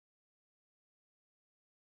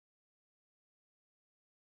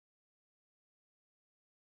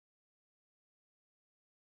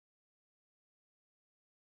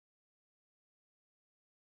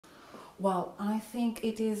Well, I think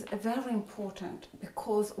it is very important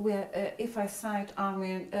because if I cite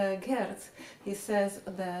Armin Gertz, he says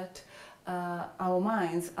that our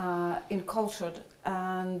minds are encultured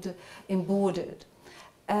and embodied.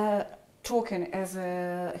 Talking as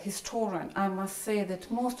a historian, I must say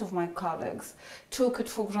that most of my colleagues took it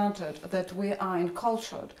for granted that we are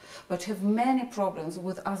encultured, but have many problems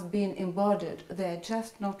with us being embodied. They're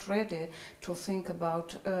just not ready to think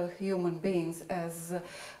about human beings as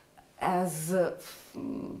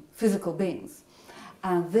physical beings.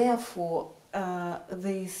 And therefore,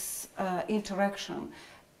 this interaction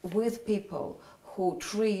with people who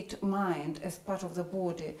treat mind as part of the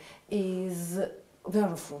body is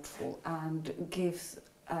very fruitful and gives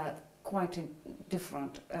quite a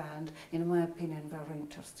different and, in my opinion, very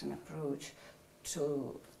interesting approach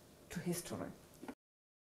to history.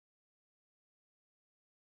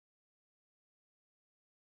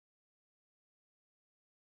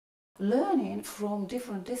 Learning from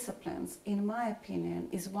different disciplines, in my opinion,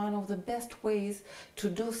 is one of the best ways to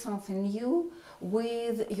do something new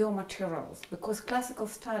with your materials, because classical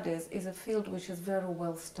studies is a field which is very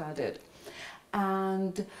well studied.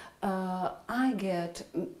 And I get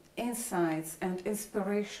insights and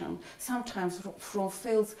inspiration sometimes from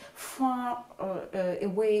fields far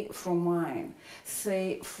away from mine,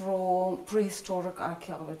 say from prehistoric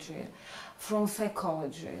archaeology, from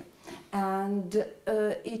psychology. And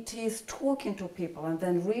it is talking to people and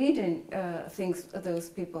then reading things those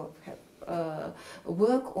people have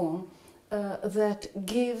work on that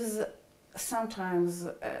gives sometimes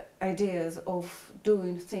ideas of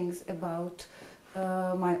doing things about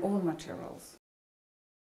my own materials.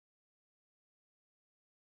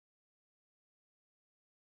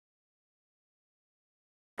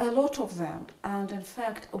 A lot of them, and in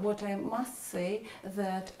fact what I must say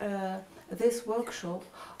that this workshop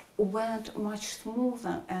went much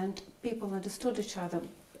smoother and people understood each other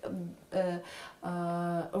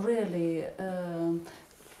really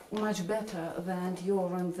much better than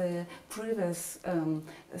during the previous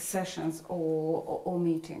sessions or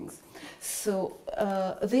meetings. So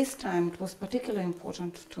this time it was particularly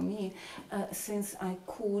important to me since I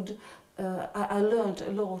learned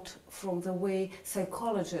a lot from the way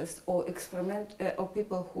psychologists or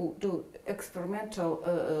people who do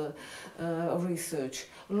experimental research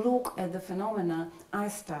look at the phenomena I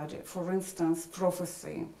study, for instance,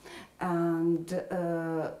 prophecy and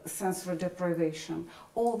sensory deprivation.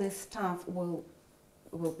 All this stuff will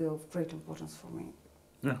be of great importance for me.